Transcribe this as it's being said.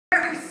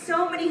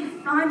so many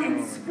fun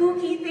and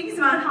spooky things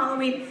about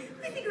Halloween.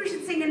 I think we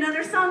should sing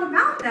another song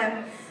about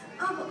them.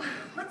 Oh,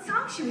 what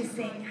song should we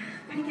sing?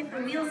 I'm gonna get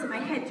the wheels in my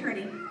head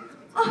turning.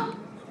 Oh,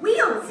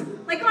 wheels,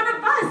 like on a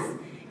bus.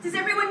 Does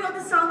everyone know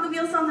the song, The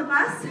Wheels on the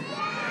Bus?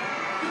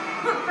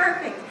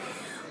 Perfect.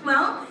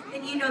 Well,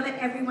 then you know that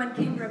everyone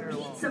can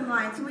repeat some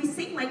lines. So we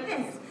sing like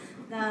this.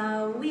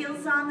 The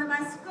wheels on the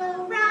bus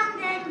go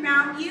round and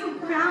round, you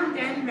round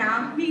and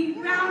round, me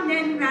round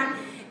and round.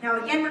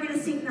 Now again, we're going to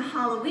sing the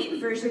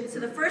Halloween version. So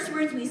the first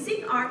words we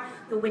sing are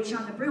the witch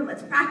on the broom.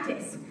 Let's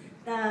practice.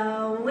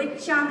 The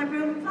witch on the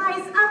broom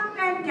flies up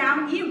and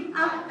down, you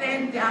up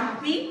and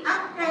down, me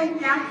up and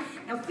down.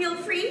 Now feel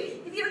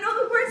free, if you don't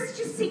know the words,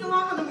 just sing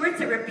along on the words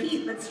that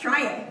repeat. Let's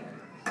try it.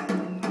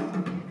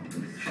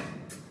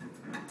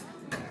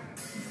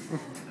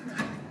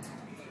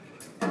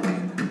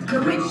 The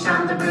witch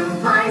on the broom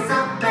flies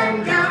up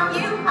and down,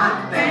 you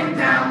up and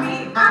down,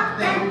 me up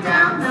and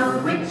down. The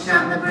witch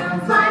on the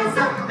broom flies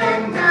up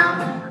and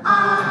down,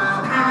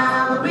 all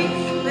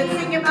Halloween. Let's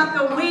sing about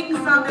the wings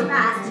on the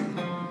bat.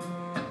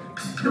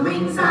 The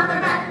wings on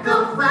the bat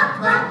go flap,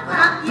 flap,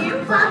 flap,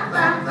 you flap,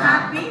 flap,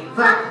 flap, me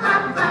flap,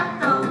 flap, flap.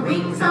 The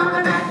wings on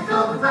the bat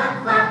go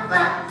flap, flap,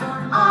 flap,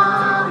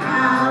 all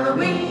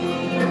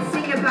Halloween. Let's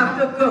sing about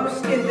the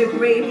ghost in the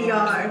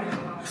graveyard.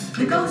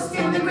 The ghost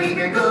in the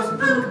graveyard goes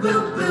boo,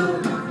 boo,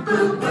 boo,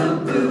 boo, boo,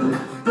 boo,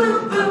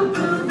 boo, boo,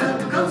 boo.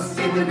 The ghost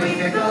in the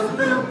graveyard goes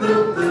boo,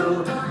 boo,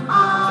 boo,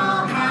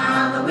 all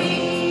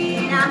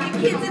Halloween. Now the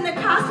kids in the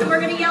costume, we're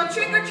gonna yell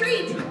trick or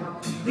treat.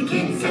 The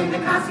kids in the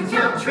costumes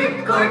yell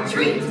trick or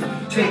treat,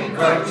 trick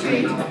or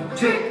treat,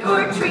 trick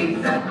or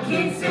treat. The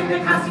kids in the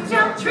costumes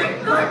yell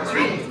trick or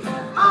treat,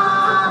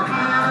 all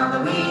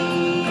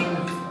Halloween,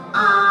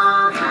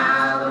 all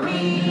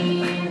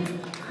Halloween.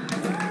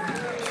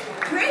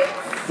 Great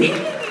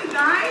singing, you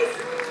guys.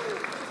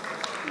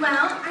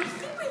 Well, I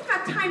think we've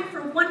got time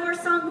for one more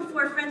song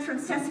before friends from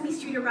Sesame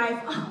Street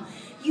arrive. Oh,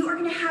 you are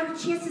going to have a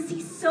chance to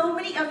see so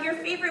many of your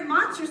favorite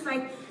monsters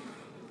like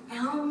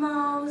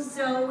Elmo,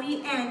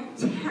 Zoe, and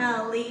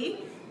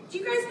Telly. Do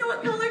you guys know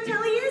what color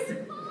Telly is?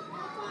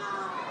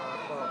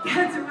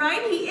 That's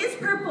right, he is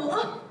purple.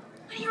 Oh,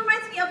 he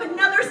reminds me of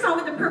another song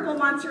with a purple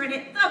monster in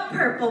it, The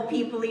Purple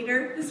People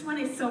Eater. This one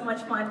is so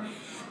much fun.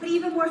 But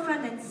even more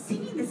fun than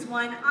singing this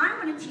one,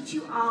 I'm going to teach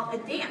you all a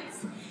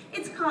dance.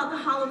 It's called the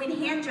Halloween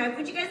hand jive.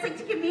 Would you guys like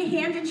to give me a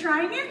hand in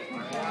trying it?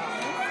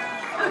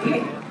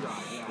 Okay.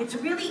 It's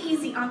really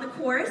easy. On the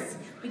chorus,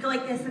 we go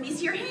like this. Let me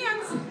see your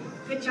hands.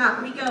 Good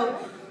job. We go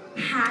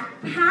pat,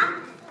 pat,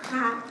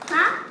 clap,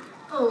 clap,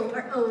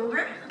 over,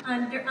 over,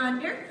 under,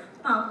 under,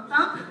 bump,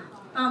 bump,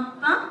 bump,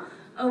 bump,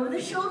 over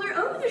the shoulder,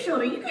 over the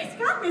shoulder. You guys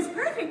got this.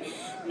 Perfect.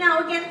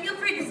 Now again, feel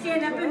free to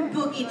stand up and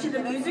boogie to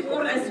the music,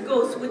 or as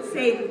ghosts would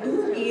say,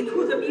 boogie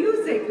to the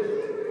music.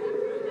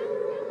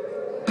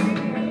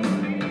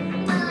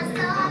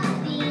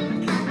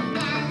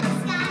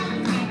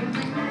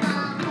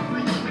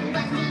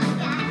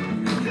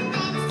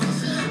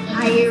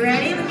 Are you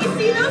ready? Let me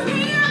see those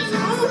hands.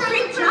 Oh,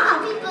 great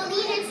job.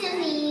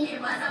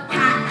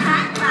 Pat,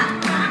 pat, clap,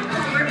 clap,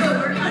 over,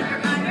 over, under,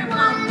 under,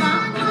 bump,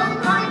 bump, bump,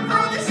 bump,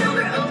 over the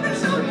shoulder, over the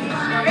shoulder.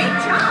 Great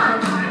job.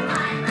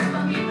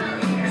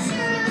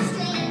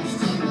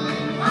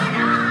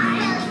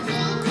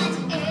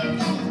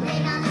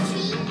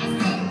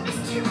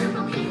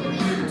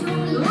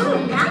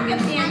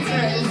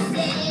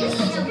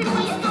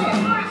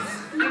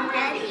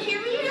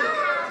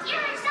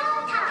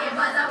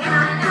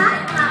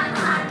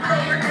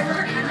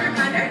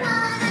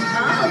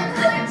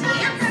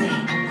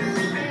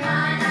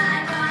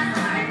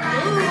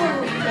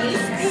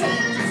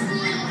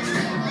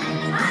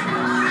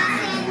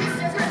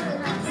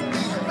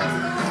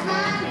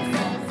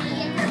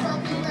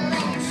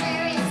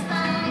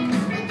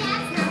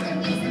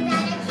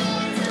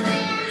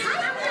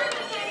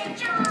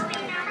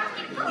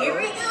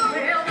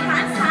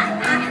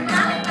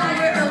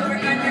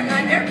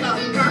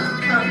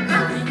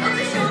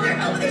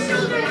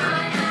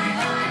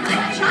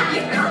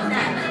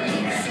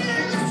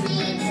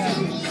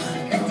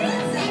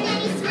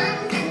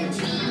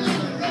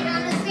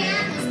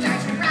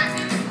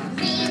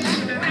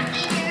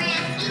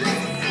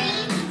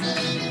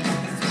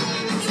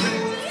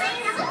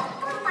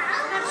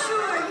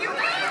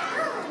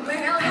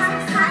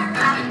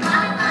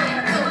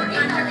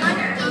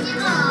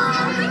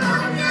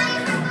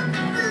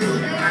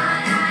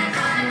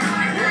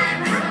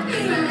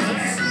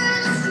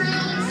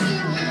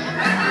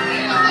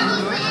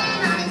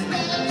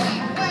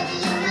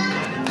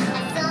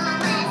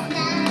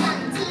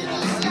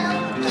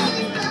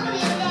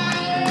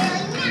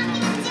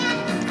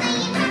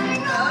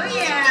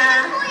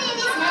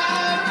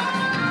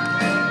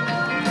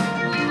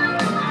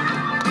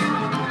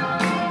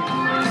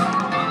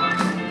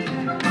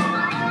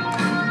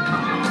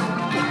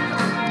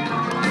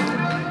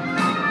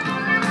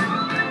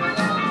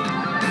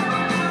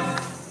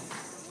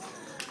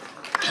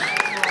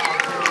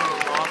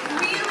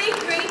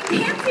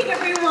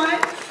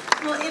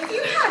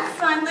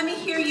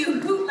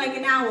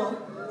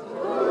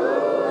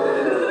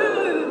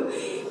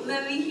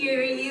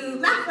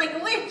 like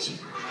a witch.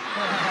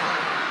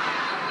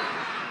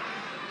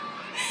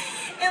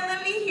 And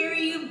let me hear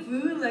you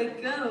boo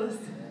like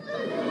ghosts.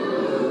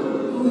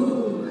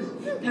 Ooh,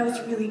 that was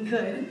really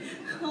good.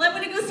 Well, I'm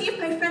going to go see if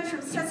my friends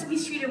from Sesame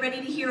Street are ready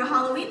to hear a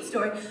Halloween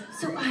story.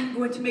 So I'm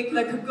going to make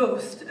like a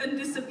ghost and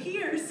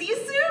disappear. See you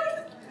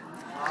soon.